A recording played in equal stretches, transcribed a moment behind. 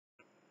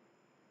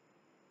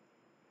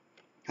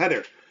Hi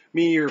there,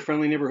 me, your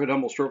friendly neighborhood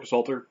humble stroke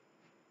assaulter.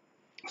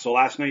 So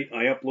last night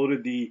I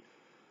uploaded the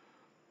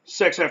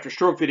sex after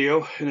stroke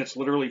video and it's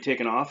literally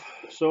taken off.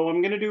 So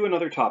I'm going to do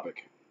another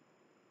topic.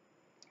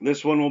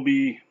 This one will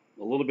be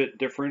a little bit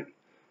different,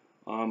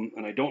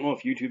 and I don't know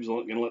if YouTube's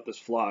going to let this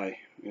fly,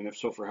 and if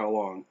so, for how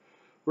long.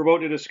 We're about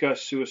to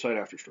discuss suicide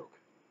after stroke.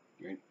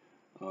 Right?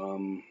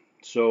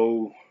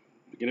 So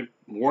I'm going to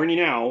warn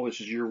you now,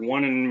 this is your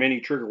one in many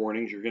trigger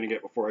warnings you're going to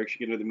get before I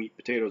actually get into the meat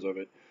and potatoes of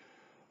it.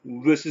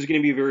 This is going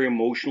to be a very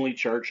emotionally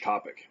charged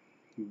topic.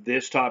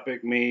 This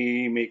topic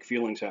may make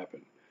feelings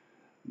happen.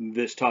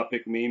 This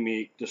topic may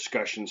make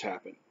discussions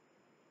happen.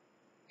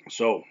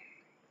 So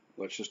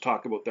let's just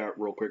talk about that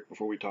real quick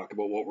before we talk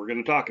about what we're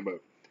going to talk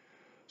about.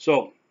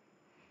 So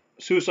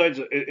suicide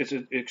is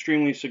an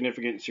extremely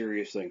significant and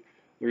serious thing.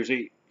 There's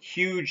a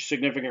huge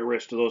significant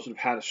risk to those that have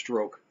had a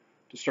stroke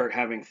to start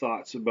having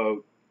thoughts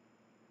about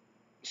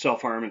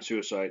self-harm and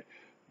suicide,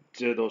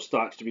 to those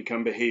thoughts to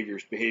become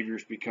behaviors,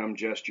 behaviors become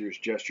gestures,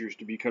 gestures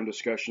to become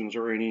discussions,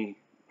 or any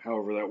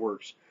however that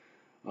works.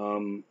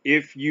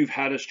 If you've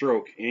had a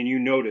stroke and you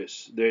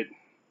notice that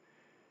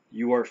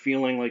you are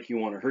feeling like you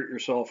want to hurt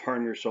yourself,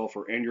 harm yourself,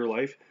 or end your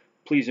life,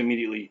 please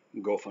immediately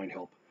go find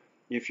help.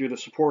 If you're the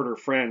supporter,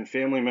 friend,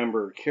 family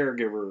member,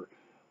 caregiver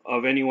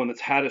of anyone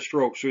that's had a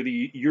stroke, so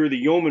you're the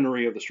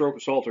yeomanry of the stroke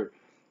assaulter,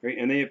 right?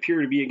 And they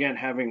appear to be again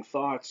having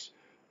thoughts,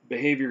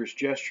 behaviors,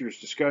 gestures,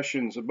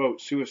 discussions about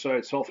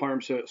suicide,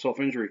 self-harm,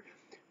 self-injury,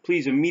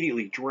 please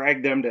immediately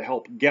drag them to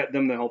help, get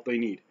them the help they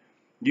need.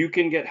 You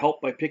can get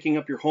help by picking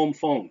up your home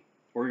phone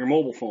or your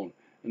mobile phone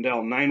and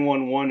dial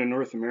 911 in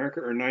North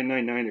America or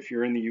 999 if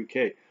you're in the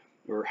UK,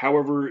 or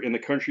however in the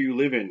country you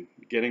live in,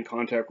 get in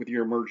contact with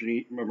your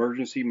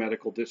emergency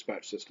medical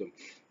dispatch system.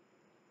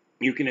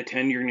 You can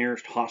attend your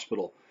nearest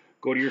hospital,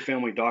 go to your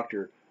family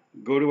doctor,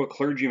 go to a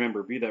clergy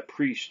member, be that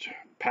priest,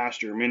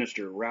 pastor,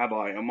 minister,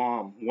 rabbi,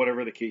 imam,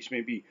 whatever the case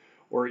may be,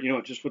 or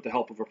just with the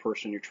help of a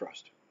person you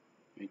trust.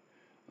 Okay?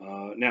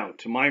 Now,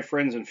 to my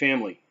friends and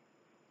family,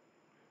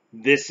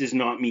 this is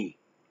not me.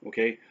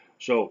 Okay,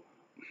 so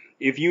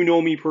if you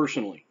know me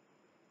personally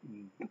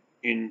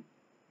and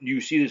you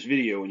see this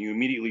video and you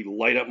immediately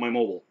light up my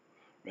mobile,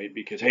 right?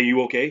 Because hey,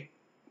 you okay?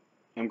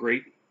 I'm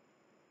great.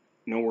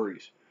 No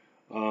worries.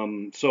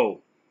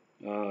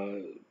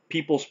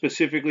 People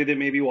specifically that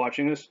may be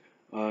watching this,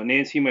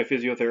 Nancy, my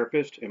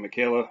physiotherapist, and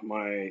Michaela,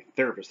 my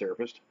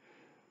therapist,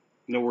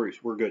 no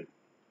worries. We're good,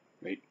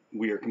 right?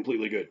 We are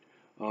completely good.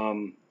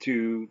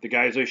 To the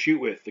guys I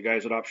shoot with, the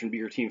guys at Option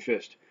B or Team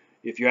Fist,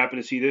 if you happen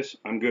to see this,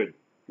 I'm good,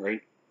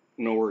 right?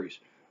 No worries.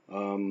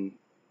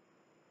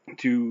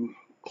 To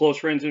close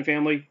friends and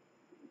family,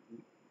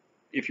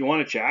 if you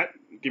want to chat,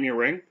 give me a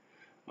ring,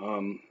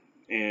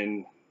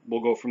 and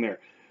we'll go from there.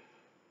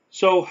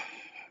 So,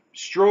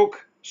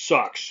 stroke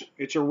sucks.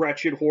 It's a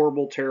wretched,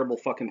 horrible, terrible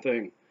fucking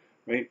thing,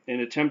 right?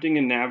 And attempting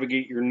to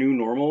navigate your new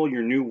normal,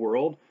 your new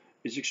world,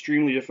 is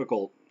extremely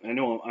difficult. I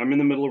know I'm in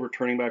the middle of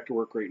returning back to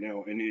work right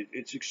now, and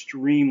it's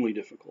extremely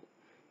difficult,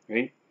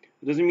 right?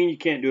 It doesn't mean you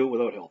can't do it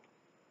without help,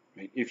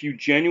 right? If you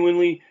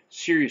genuinely,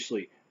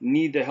 seriously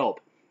need the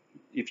help,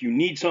 if you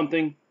need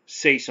something,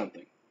 say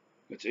something.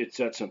 It's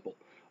that simple.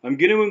 I'm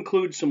going to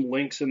include some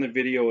links in the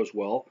video as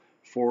well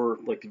for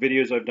like the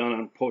videos I've done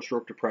on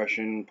post-stroke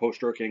depression,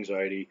 post-stroke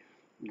anxiety,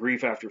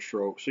 grief after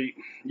stroke. So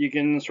you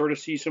can sort of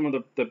see some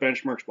of the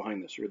benchmarks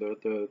behind this, or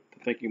the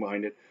thinking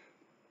behind it.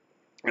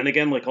 And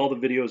again, like all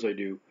the videos I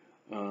do,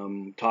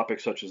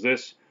 topics such as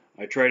this,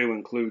 I try to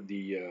include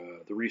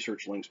the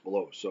research links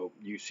below, so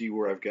you see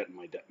where I've gotten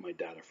my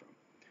data from.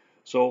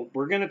 So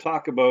we're going to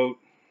talk about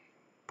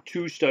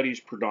two studies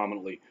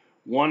predominantly,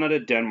 one out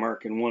of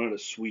Denmark and one out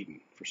of Sweden.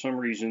 For some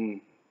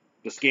reason,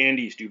 the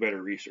Scandies do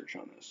better research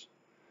on this.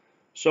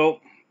 So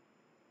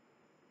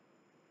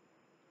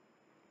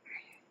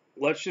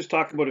let's just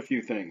talk about a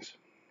few things.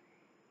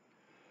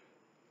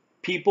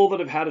 People that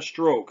have had a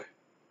stroke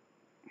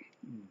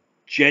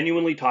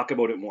genuinely talk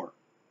about it more,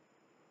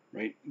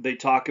 right? They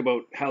talk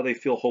about how they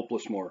feel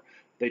hopeless more.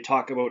 They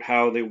talk about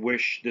how they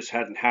wish this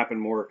hadn't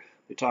happened more.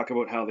 They talk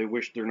about how they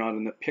wish they're not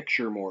in the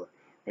picture more,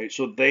 right?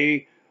 So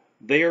they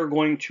are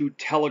going to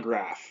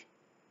telegraph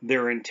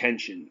their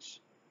intentions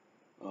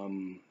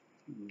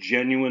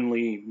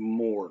genuinely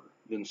more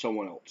than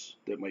someone else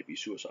that might be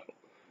suicidal.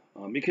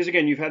 Because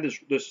again, you've had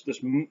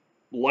this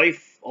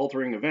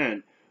life-altering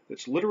event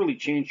that's literally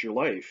changed your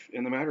life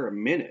in the matter of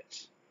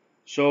minutes.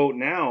 So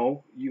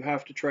now you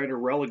have to try to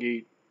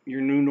relegate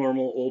your new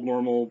normal, old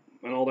normal,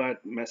 and all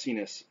that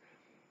messiness.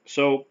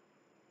 So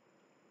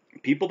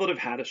people that have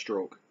had a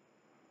stroke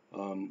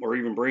or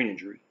even brain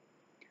injury,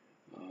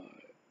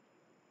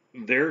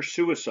 their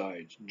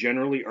suicides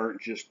generally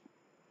aren't just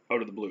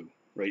out of the blue,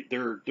 right?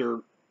 They're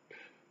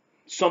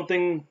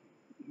something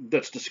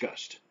that's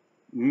discussed,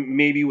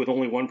 maybe with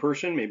only one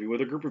person, maybe with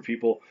a group of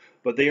people,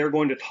 but they are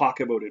going to talk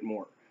about it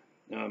more.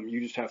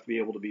 You just have to be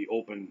able to be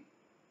open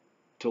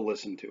to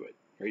listen to it,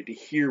 right? To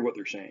hear what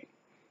they're saying.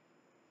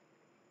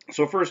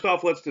 So first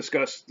off, let's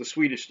discuss the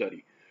Swedish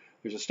study.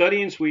 There's a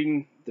study in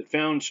Sweden that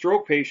found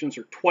stroke patients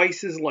are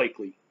twice as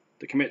likely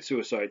to commit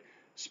suicide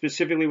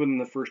specifically within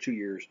the first 2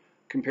 years,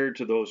 compared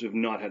to those who have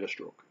not had a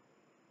stroke.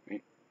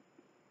 Right?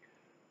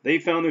 They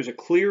found there's a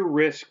clear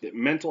risk that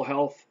mental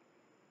health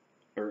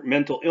or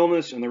mental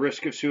illness and the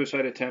risk of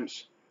suicide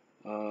attempts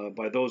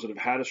by those that have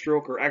had a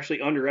stroke are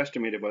actually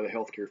underestimated by the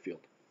healthcare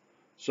field.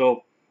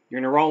 So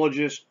your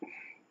neurologist,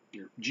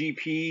 your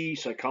GP,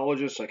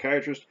 psychologist,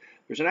 psychiatrist,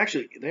 they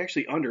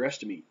actually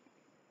underestimate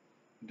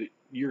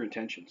your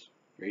intentions.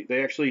 Right?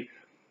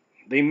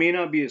 They may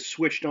not be as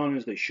switched on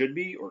as they should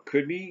be or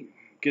could be,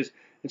 because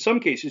in some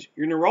cases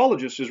your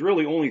neurologist is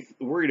really only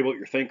worried about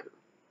your thinker.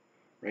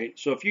 Right?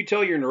 So if you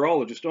tell your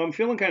neurologist, "Oh, I'm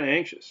feeling kind of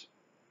anxious,"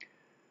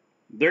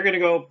 they're going to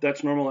go,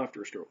 "That's normal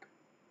after a stroke."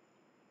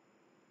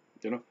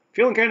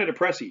 Feeling kind of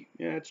depressy.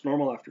 Yeah, it's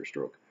normal after a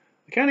stroke.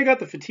 I kind of got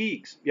the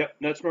fatigues. Yep,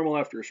 that's normal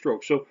after a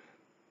stroke. So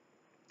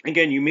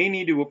again, you may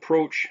need to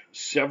approach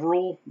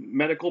several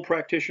medical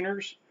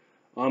practitioners.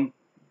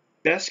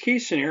 Best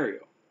case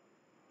scenario,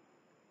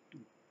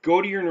 go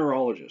to your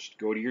neurologist,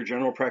 go to your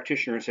general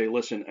practitioner and say,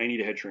 "Listen, I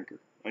need a head shrinker.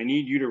 I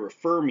need you to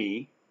refer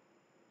me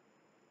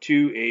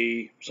to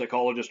a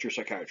psychologist or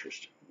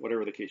psychiatrist,"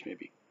 whatever the case may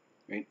be,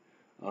 right?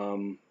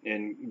 And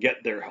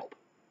get their help.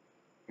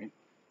 Right?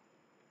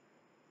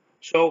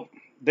 So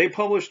they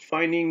published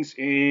findings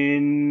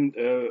in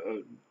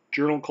a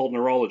journal called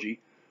Neurology.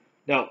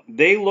 Now,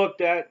 they looked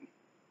at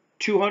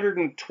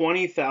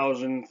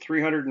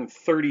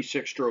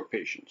 220,336 stroke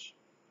patients.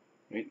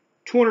 Right?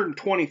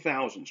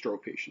 220,000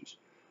 stroke patients.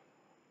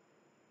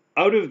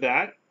 Out of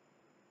that,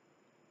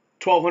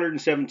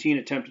 1,217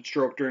 attempted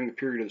stroke during the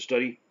period of the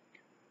study.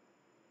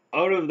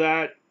 Out of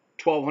that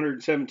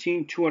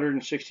 1,217,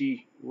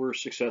 260 were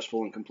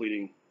successful in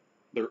completing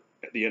at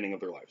the ending of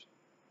their lives.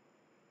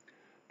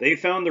 They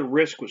found the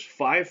risk was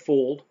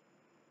 5-fold,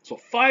 so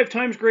 5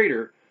 times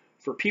greater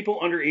for people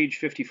under age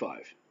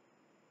 55.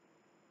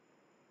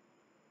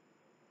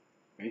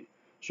 Right?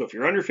 So if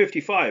you're under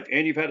 55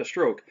 and you've had a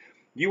stroke,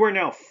 you are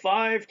now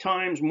 5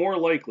 times more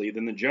likely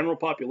than the general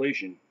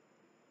population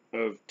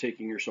of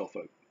taking yourself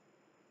out.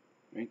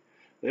 Right?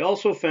 They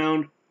also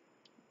found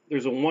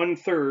there's a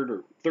 1/3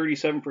 or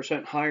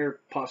 37% higher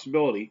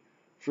possibility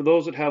for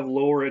those that have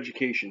lower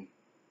education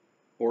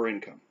or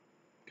income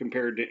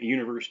compared to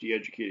university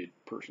educated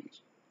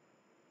persons.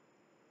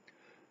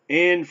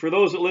 And for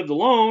those that lived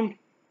alone,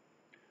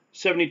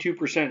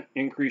 72%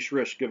 increased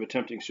risk of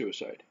attempting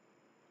suicide.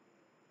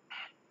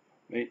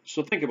 Right?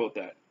 So think about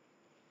that.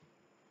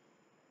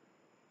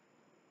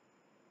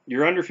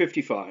 You're under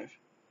 55,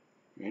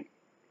 right?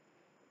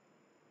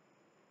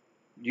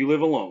 You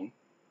live alone,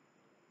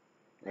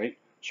 right?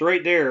 So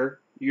right there,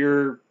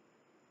 you're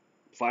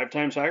 5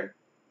 times higher,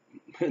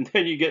 and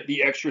then you get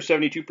the extra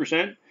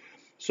 72%.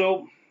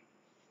 So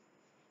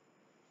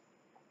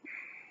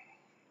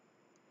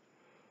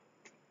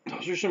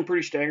those are some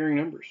pretty staggering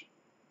numbers.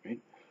 Right?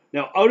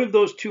 Now, out of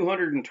those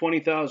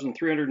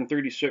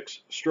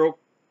 220,336 stroke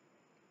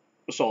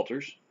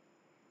assaulters,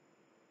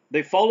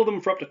 they followed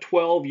them for up to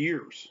 12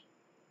 years.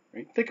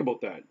 Right? Think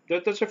about that.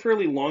 That's a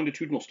fairly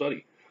longitudinal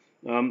study.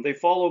 They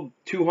followed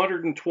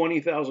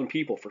 220,000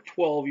 people for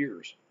 12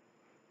 years.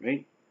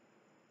 Right?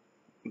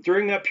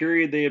 During that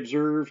period, they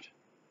observed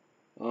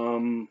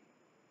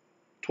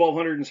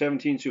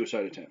 1,217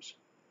 suicide attempts,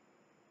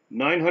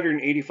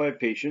 985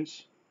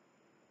 patients.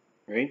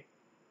 Right?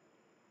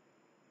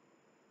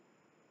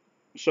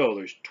 So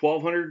there's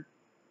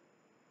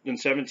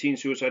 1,217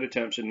 suicide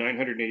attempts and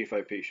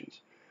 985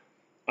 patients.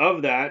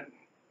 Of that,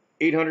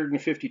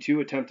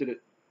 852 attempted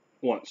it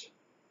once.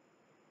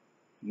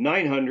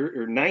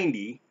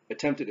 90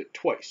 attempted it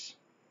twice.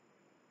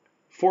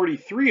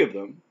 43 of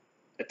them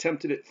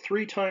attempted it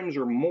 3 times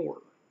or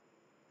more.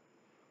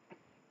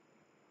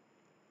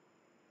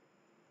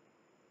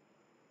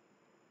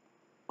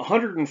 A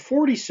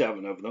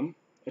 147 of them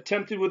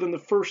attempted within the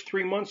first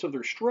 3 months of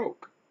their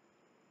stroke.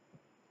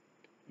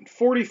 And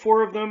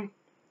 44 of them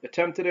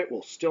attempted it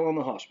while still in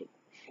the hospital.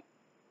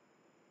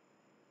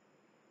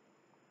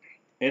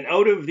 And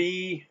out of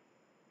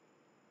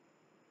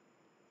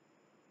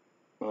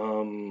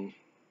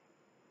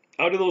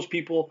those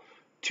people,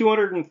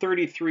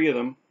 233 of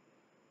them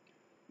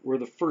were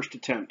the first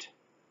attempt.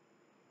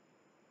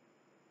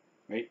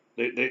 Right?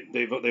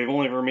 They've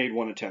only ever made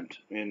one attempt,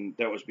 and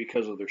that was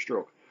because of their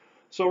stroke.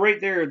 So right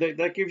there,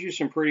 that gives you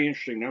some pretty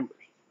interesting numbers,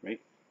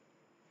 right?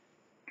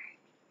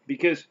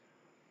 Because,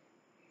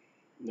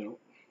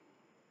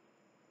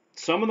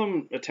 some of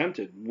them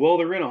attempted while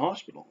they're in a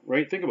hospital,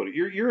 right? Think about it.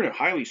 You're in a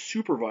highly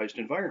supervised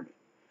environment.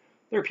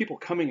 There are people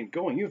coming and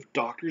going. You have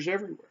doctors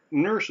everywhere,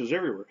 nurses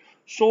everywhere,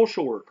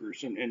 social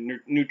workers, and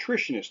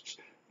nutritionists.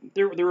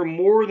 There are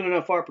more than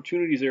enough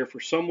opportunities there for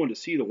someone to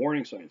see the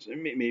warning signs.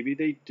 And maybe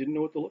they didn't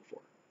know what to look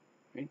for,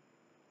 right?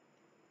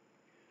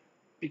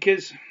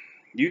 Because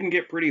you can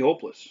get pretty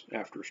hopeless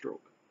after a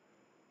stroke.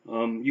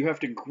 You have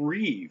to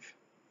grieve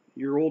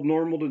your old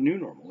normal to new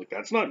normal. Like,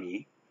 that's not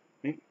me,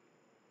 right?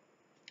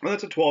 Well,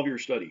 that's a 12-year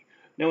study.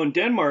 Now, in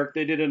Denmark,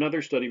 they did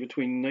another study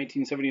between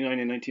 1979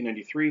 and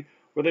 1993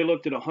 where they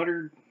looked at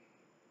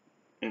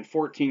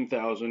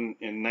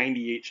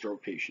 114,098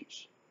 stroke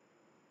patients.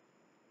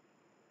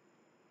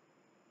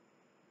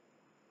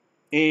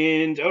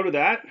 And out of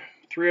that,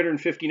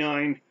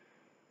 359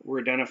 were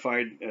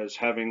identified as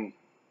having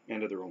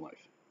ended their own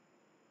life.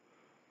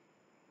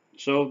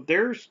 So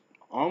there's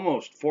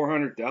almost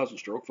 400,000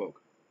 stroke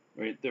folk,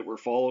 right, that were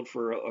followed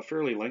for a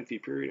fairly lengthy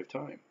period of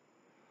time.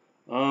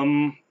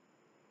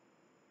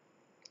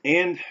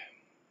 And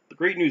the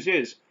great news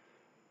is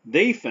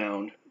they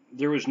found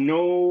there was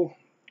no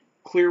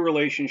clear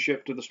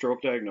relationship to the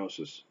stroke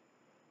diagnosis,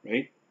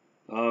 right?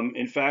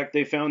 In fact,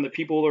 they found that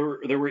people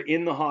that were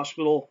in the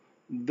hospital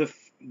the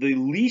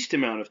least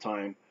amount of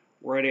time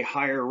were at a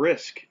higher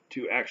risk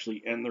to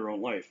actually end their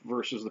own life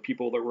versus the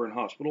people that were in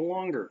hospital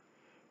longer,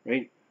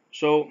 right?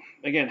 So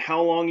again,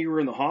 how long you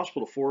were in the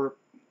hospital for,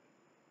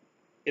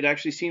 it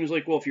actually seems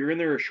like, well, if you're in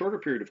there a shorter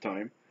period of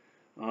time,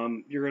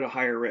 you're at a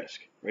higher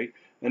risk, right?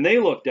 And they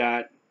looked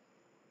at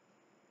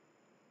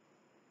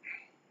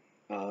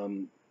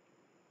the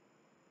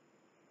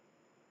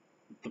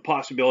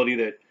possibility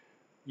that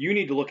you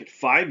need to look at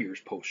 5 years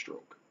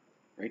post-stroke,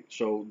 right?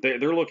 So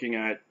they're looking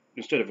at,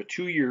 instead of a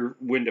 2-year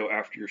window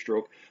after your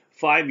stroke,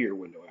 5-year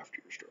window after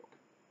your stroke.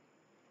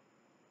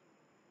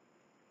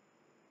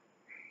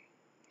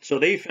 So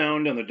they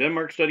found on the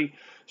Denmark study,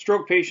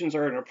 stroke patients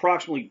are at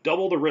approximately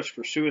double the risk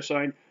for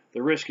suicide.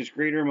 The risk is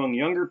greater among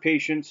younger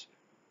patients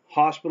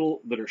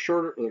that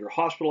are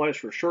hospitalized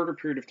for a shorter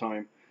period of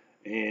time,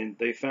 and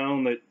they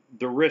found that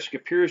the risk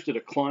appears to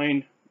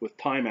decline with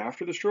time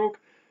after the stroke,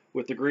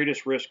 with the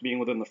greatest risk being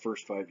within the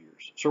first 5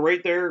 years. So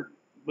right there,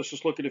 let's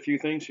just look at a few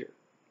things here.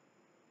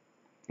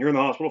 You're in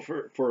the hospital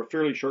for a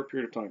fairly short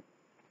period of time,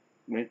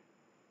 right?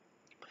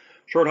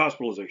 Short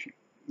hospitalization.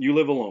 You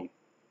live alone,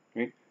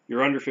 right?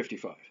 You're under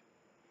 55.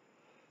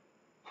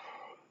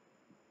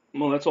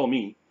 Well, that's all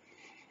me.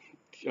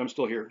 I'm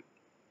still here.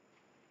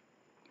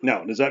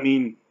 Now, does that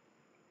mean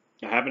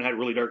I haven't had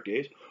really dark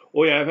days?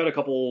 Oh yeah, I've had a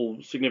couple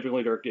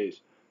significantly dark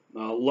days.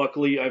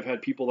 Luckily, I've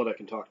had people that I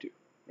can talk to,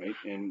 right?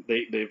 And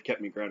they've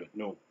kept me grounded.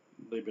 No,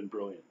 they've been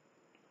brilliant.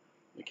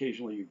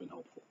 Occasionally, you've been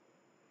helpful.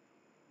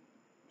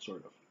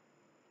 Sort of.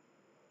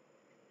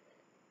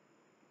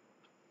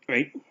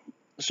 Right?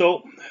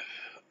 So,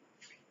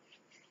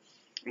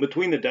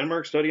 between the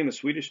Denmark study and the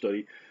Swedish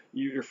study,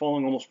 you're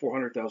following almost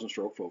 400,000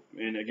 stroke folk.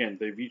 And again,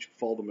 they've each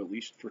followed them at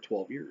least for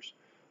 12 years.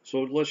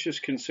 So let's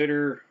just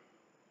consider,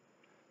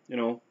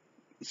 the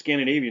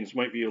Scandinavians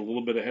might be a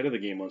little bit ahead of the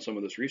game on some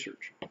of this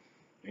research.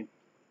 Right?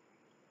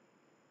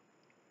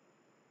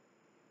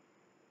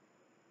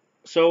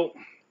 So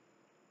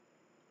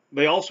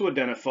they also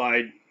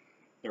identified,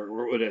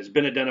 or it has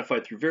been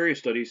identified through various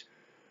studies,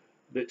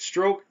 that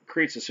stroke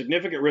creates a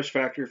significant risk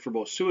factor for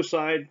both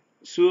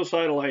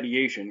suicidal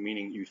ideation,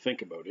 meaning you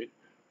think about it,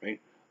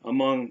 right,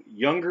 among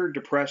younger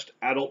depressed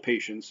adult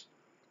patients,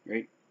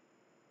 right,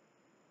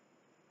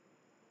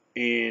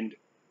 and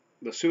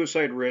the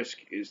suicide risk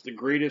is the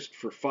greatest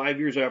for 5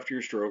 years after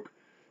your stroke.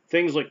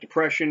 Things like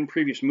depression,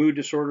 previous mood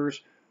disorders,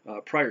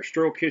 prior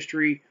stroke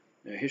history,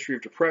 history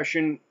of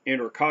depression, and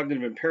or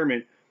cognitive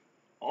impairment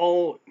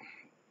all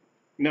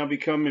now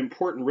become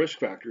important risk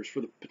factors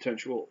for the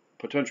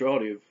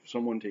potentiality of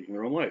someone taking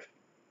their own life.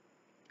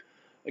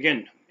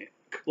 Again,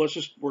 let's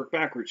just work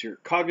backwards here.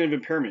 Cognitive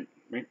impairment,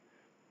 right?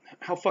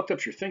 How fucked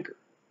up's your thinker,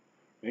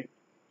 right?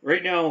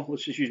 Right now,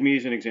 let's just use me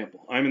as an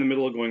example. I'm in the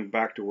middle of going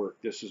back to work.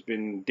 This has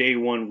been day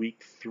 1,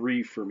 week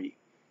 3 for me.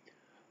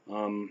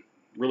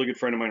 Really good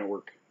friend of mine at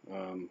work.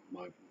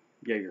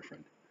 You're a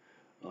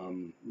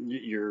friend.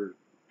 You've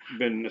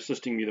been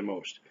assisting me the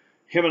most.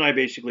 Him and I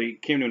basically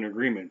came to an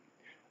agreement.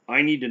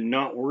 I need to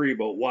not worry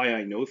about why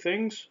I know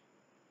things,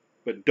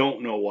 but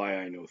don't know why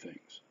I know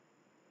things,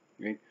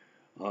 right?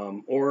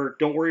 Or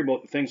don't worry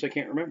about the things I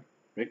can't remember.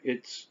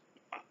 Right?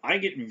 I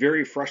get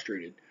very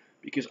frustrated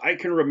because I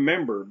can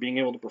remember being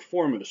able to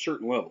perform at a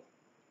certain level.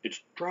 It's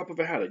a drop of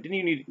a hat. I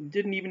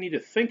didn't even need to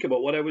think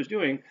about what I was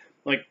doing.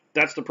 Like,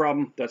 that's the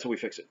problem. That's how we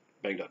fix it.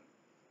 Bang, done.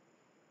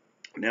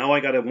 Now I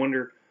got to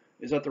wonder,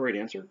 is that the right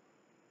answer?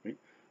 Right?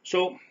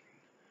 So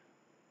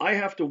I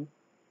have to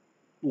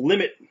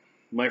limit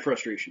my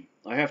frustration.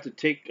 I have to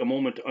take a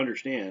moment to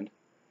understand,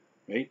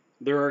 right?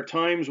 There are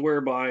times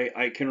whereby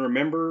I can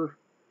remember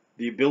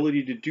the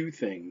ability to do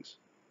things,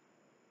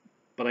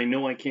 but I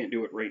know I can't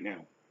do it right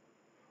now.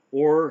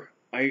 Or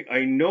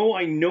I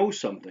know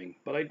something,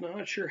 but I'm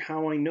not sure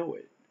how I know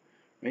it,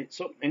 right?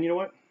 So, and you know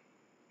what?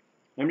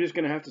 I'm just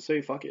going to have to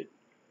say, fuck it.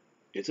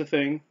 It's a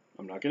thing.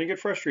 I'm not going to get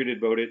frustrated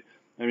about it.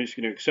 I'm just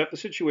going to accept the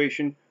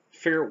situation,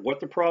 figure out what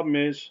the problem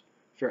is,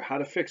 figure out how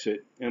to fix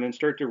it, and then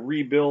start to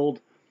rebuild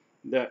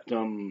that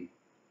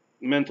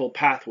mental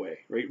pathway,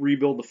 right?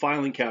 Rebuild the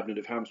filing cabinet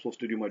of how I'm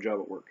supposed to do my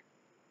job at work.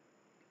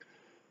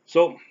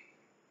 So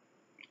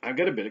I've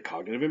got a bit of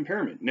cognitive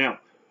impairment. Now,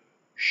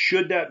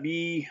 should that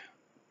be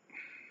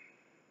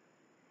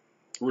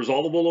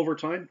resolvable over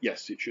time?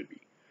 Yes, it should be.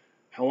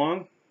 How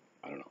long?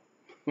 I don't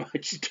know. I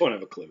just don't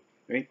have a clue,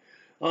 right?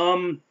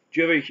 Do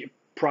you have a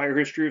prior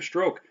history of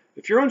stroke?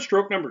 If you're on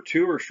stroke number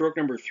 2 or stroke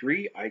number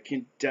 3, I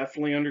can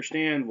definitely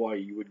understand why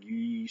you would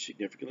be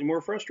significantly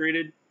more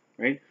frustrated,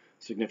 right?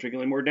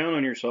 Significantly more down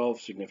on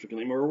yourself,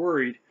 significantly more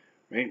worried,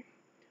 right?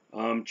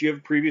 Do you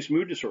have previous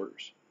mood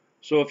disorders?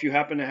 So if you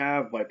happen to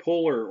have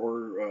bipolar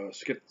or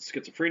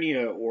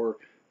schizophrenia or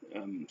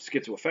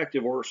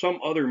schizoaffective or some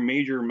other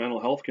major mental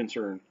health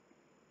concern,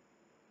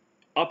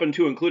 up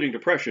into including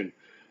depression,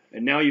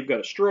 and now you've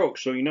got a stroke,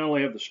 so you not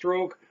only have the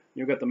stroke,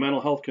 you've got the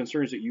mental health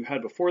concerns that you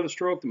had before the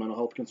stroke, the mental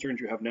health concerns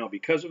you have now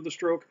because of the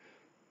stroke.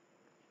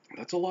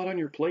 That's a lot on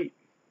your plate,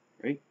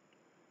 right?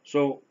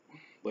 So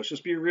let's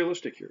just be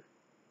realistic here,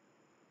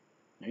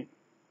 right?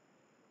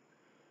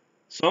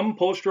 Some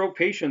post-stroke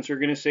patients are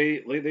going to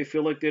say they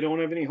feel like they don't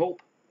have any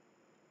hope,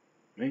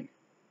 right?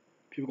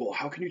 People go, well,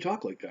 how can you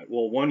talk like that?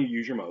 Well, one, you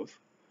use your mouth,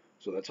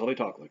 so that's how they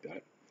talk like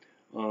that.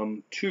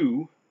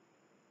 Two,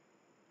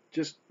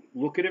 just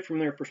look at it from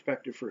their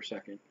perspective for a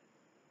second.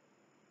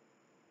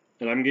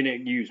 And I'm going to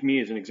use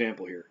me as an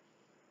example here.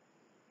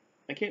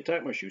 I can't tie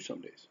up my shoes some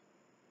days.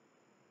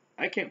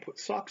 I can't put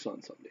socks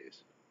on some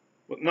days,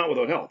 but not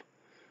without help.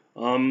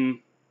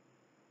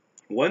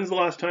 When's the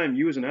last time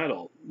you as an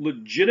adult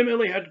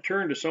legitimately had to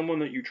turn to someone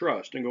that you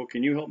trust and go,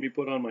 can you help me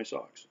put on my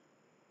socks?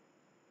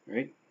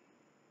 Right?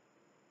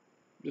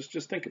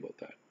 Just think about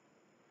that.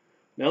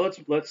 Now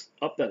let's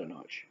up that a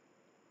notch.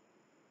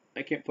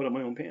 I can't put on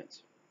my own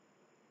pants.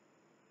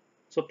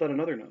 Let's up that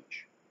another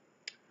notch.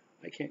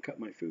 I can't cut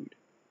my food.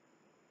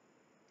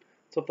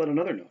 Let's up that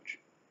another notch.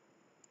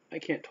 I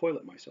can't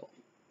toilet myself.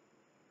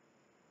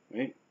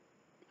 Right?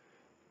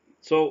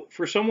 So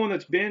for someone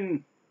that's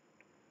been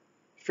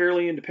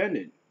fairly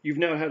independent, you've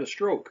now had a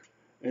stroke,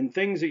 and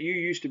things that you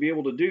used to be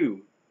able to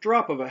do,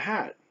 drop of a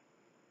hat,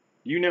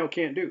 you now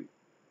can't do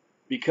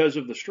because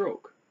of the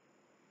stroke.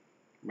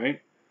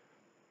 Right?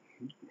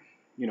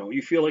 You know,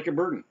 you feel like a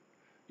burden.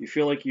 You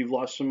feel like you've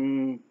lost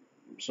some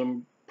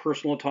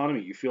personal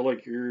autonomy. You feel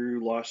like you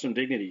lost some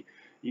dignity.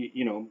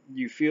 You know,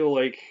 you feel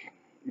like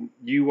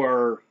you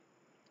are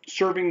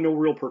serving no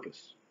real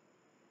purpose.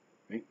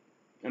 Right?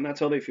 And that's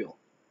how they feel.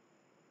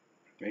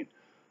 Right?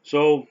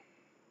 So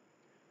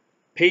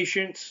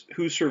patients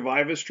who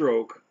survive a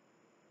stroke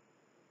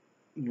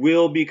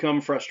will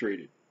become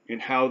frustrated in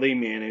how they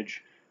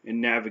manage and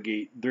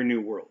navigate their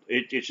new world.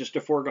 It's just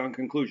a foregone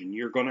conclusion.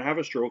 You're going to have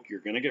a stroke. You're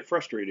going to get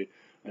frustrated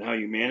on how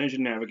you manage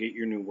and navigate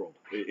your new world.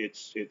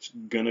 It's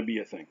going to be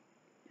a thing,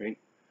 right?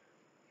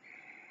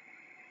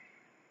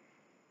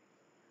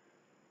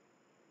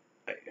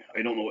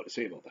 I don't know what to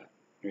say about that,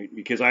 right?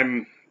 Because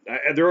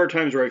there are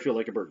times where I feel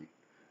like a burden.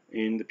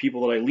 And the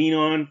people that I lean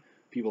on,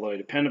 people that I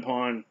depend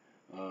upon,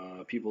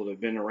 people that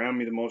have been around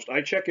me the most,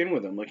 I check in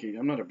with them like, hey,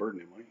 I'm not a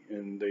burden, am I?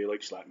 And they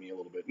like slap me a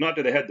little bit. Not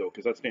to the head though,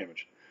 because that's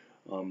damaged.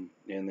 And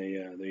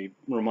they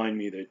remind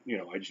me that, you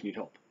know, I just need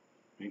help.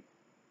 Right?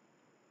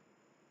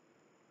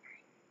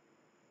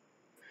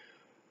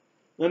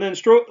 And then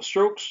stroke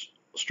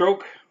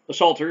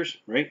assaulters,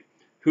 right,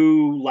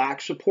 who lack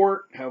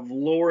support, have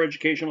lower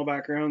educational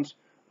backgrounds.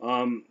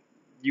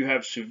 You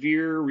have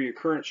severe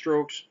recurrent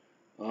strokes.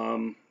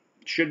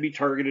 Should be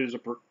targeted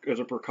as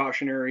a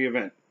precautionary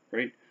event,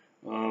 right?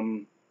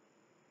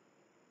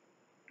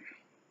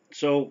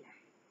 So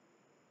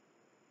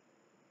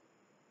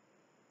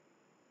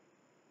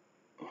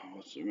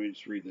let me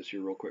just read this here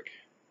real quick.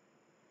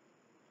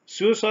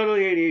 Suicidal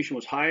ideation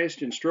was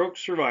highest in stroke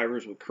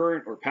survivors with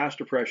current or past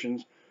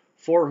depressions,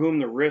 for whom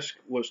the risk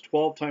was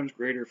 12 times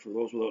greater for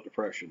those without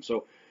depression.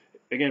 So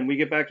again, we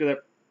get back to that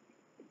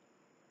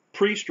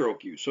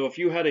pre-stroke use. So if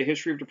you had a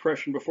history of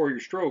depression before your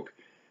stroke,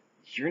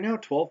 you're now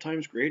 12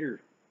 times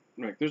greater.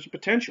 Like there's a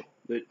potential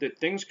that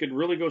things could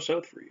really go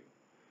south for you,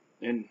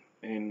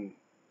 and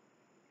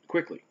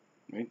quickly,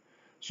 right?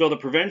 So the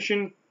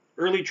prevention,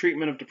 early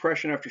treatment of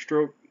depression after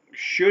stroke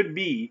should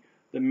be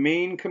the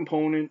main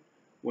component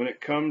when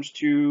it comes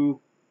to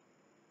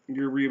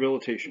your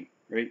rehabilitation,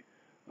 right?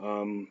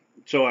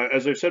 So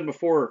as I said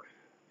before,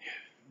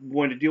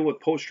 when to deal with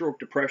post-stroke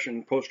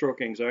depression,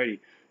 post-stroke anxiety,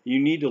 you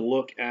need to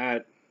look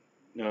at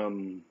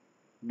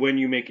when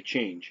you make a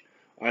change,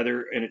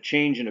 either in a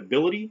change in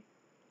ability,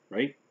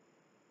 right?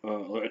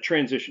 A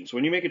transition. So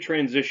when you make a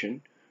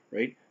transition,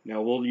 right?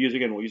 Now we'll use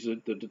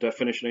the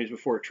definition I used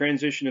before. A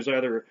transition is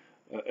either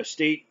a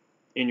state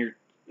in your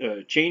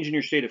change in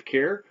your state of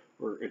care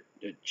or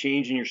a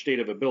change in your state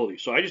of ability.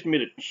 So I just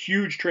made a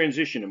huge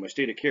transition in my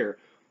state of care.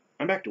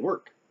 I'm back to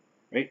work,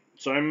 right?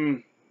 So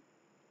I'm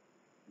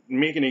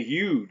making a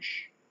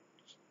huge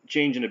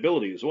change in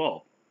ability as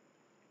well.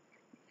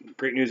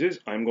 Great news is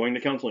I'm going to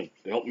counseling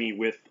to help me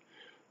with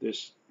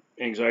this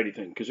anxiety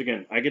thing. Because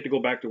again, I get to go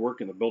back to work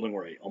in the building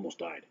where I almost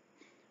died.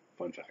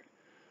 Fun fact.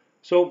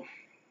 So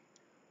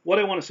what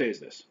I want to say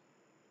is this.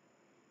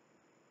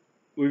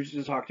 We've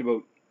just talked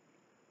about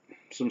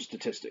some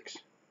statistics.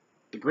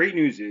 The great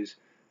news is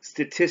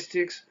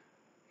statistics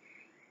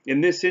in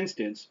this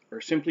instance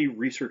are simply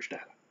research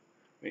data.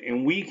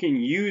 And we can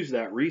use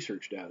that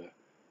research data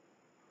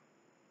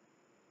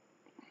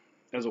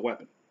as a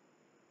weapon.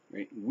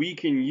 Right? We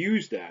can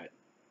use that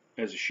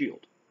as a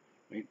shield.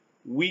 Right?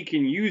 We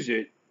can use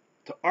it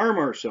to arm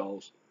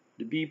ourselves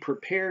to be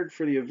prepared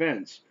for the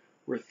events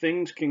where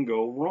things can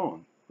go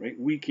wrong. Right?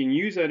 We can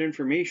use that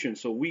information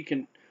so we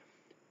can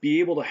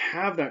be able to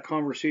have that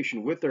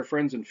conversation with our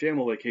friends and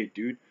family like, hey,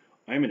 dude,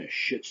 I'm in a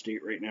shit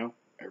state right now.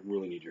 I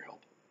really need your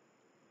help,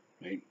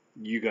 right?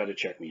 You got to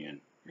check me in,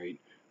 right?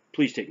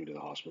 Please take me to the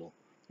hospital,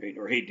 right?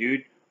 Or, hey,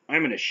 dude,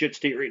 I'm in a shit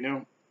state right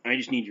now. I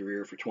just need your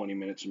ear for 20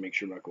 minutes and make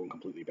sure I'm not going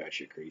completely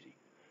batshit crazy,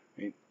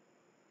 right?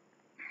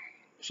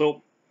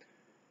 So,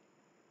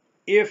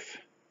 if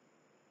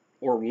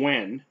or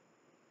when,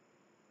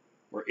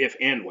 or if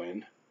and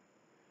when,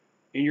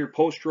 in your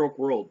post-stroke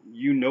world,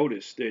 you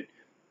notice that,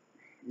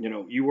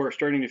 you are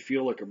starting to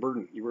feel like a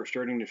burden. You are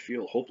starting to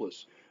feel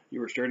hopeless.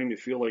 You are starting to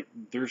feel like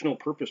there's no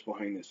purpose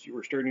behind this. You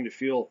are starting to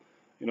feel,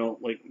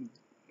 like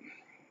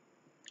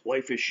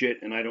life is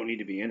shit and I don't need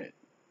to be in it,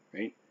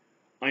 right?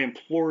 I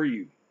implore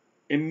you,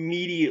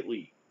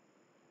 immediately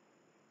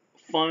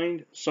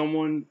find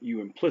someone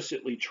you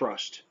implicitly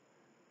trust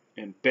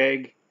and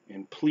beg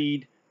and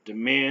plead,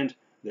 demand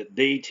that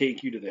they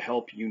take you to the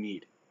help you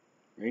need,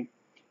 right?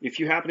 If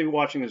you happen to be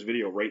watching this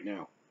video right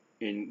now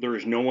and there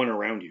is no one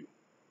around you,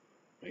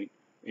 right,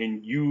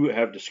 and you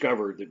have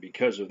discovered that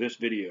because of this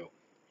video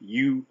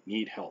you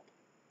need help,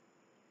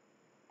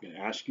 I'm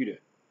going to ask you to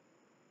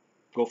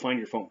go find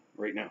your phone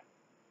right now.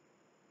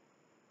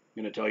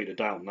 I'm going to tell you to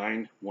dial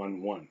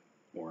 911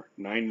 or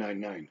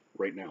 999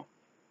 right now.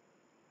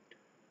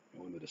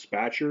 And when the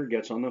dispatcher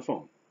gets on the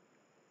phone,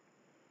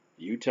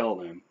 you tell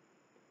them,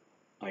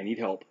 I need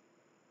help,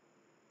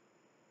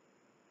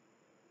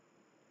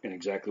 and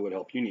exactly what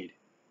help you need.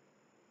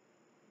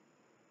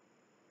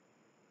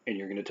 And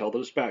you're going to tell the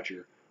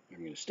dispatcher, I'm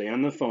going to stay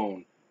on the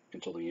phone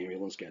until the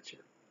ambulance gets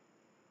here,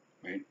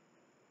 right?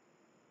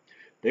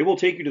 They will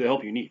take you to the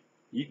help you need.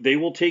 They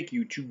will take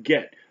you to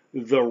get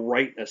the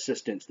right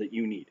assistance that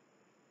you need,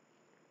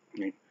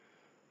 right?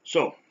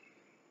 So,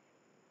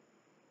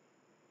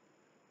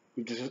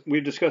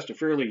 we've discussed a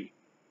fairly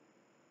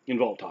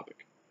involved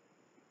topic.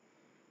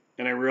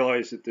 And I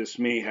realize that this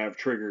may have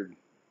triggered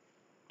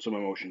some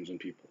emotions in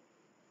people.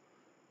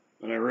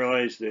 And I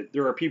realize that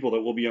there are people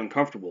that will be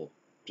uncomfortable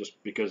just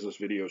because this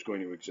video is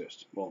going to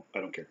exist. Well, I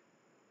don't care,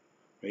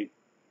 right?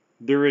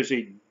 There is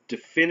a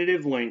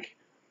definitive link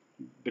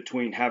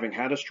between having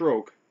had a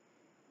stroke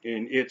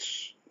and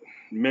its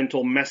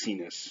mental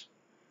messiness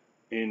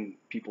and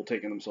people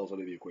taking themselves out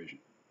of the equation.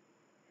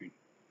 Right?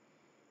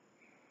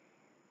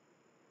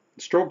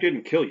 The stroke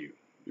didn't kill you.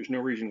 There's no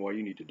reason why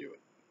you need to do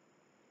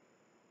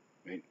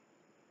it. Right?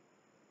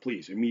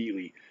 Please,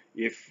 immediately,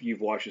 if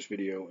you've watched this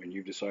video and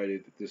you've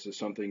decided that this is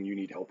something you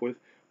need help with,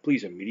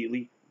 please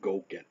immediately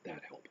go get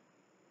that help.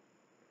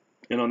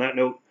 And on that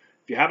note,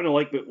 if you happen to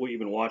like what you've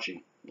been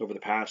watching over the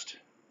past,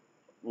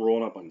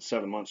 rolling up on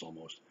 7 months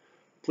almost,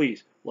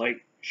 please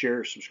like,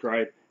 share,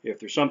 subscribe. If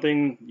there's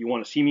something you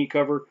want to see me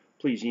cover,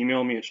 please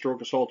email me at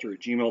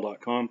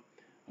strokeassaulter@gmail.com.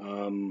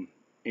 And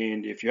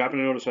if you happen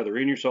to notice either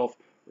in yourself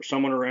or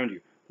someone around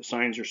you, the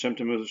signs or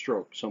symptoms of a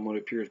stroke, someone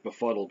appears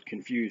befuddled,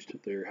 confused,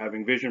 they're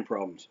having vision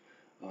problems,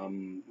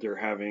 they're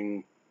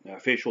having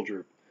facial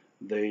droop,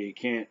 they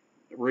can't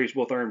raise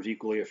both arms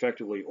equally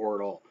effectively or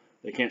at all,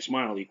 they can't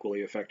smile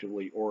equally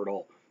effectively or at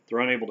all, they're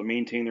unable to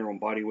maintain their own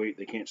body weight,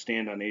 they can't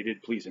stand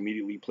unaided, please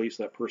immediately place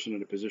that person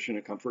in a position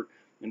of comfort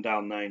and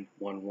dial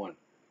 911.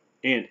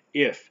 And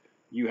if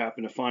you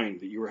happen to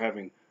find that you are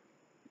having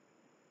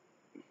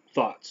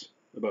thoughts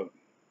about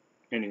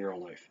ending your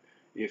own life,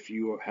 if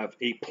you have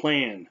a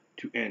plan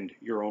to end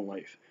your own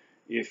life,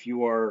 if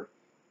you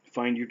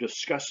find you're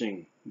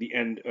discussing the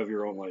end of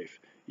your own life,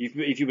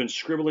 if you've been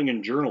scribbling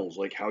in journals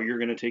like how you're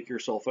going to take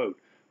yourself out,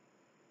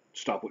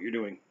 stop what you're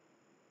doing,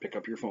 pick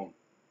up your phone,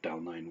 dial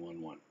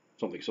 911.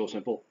 Something so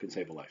simple can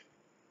save a life.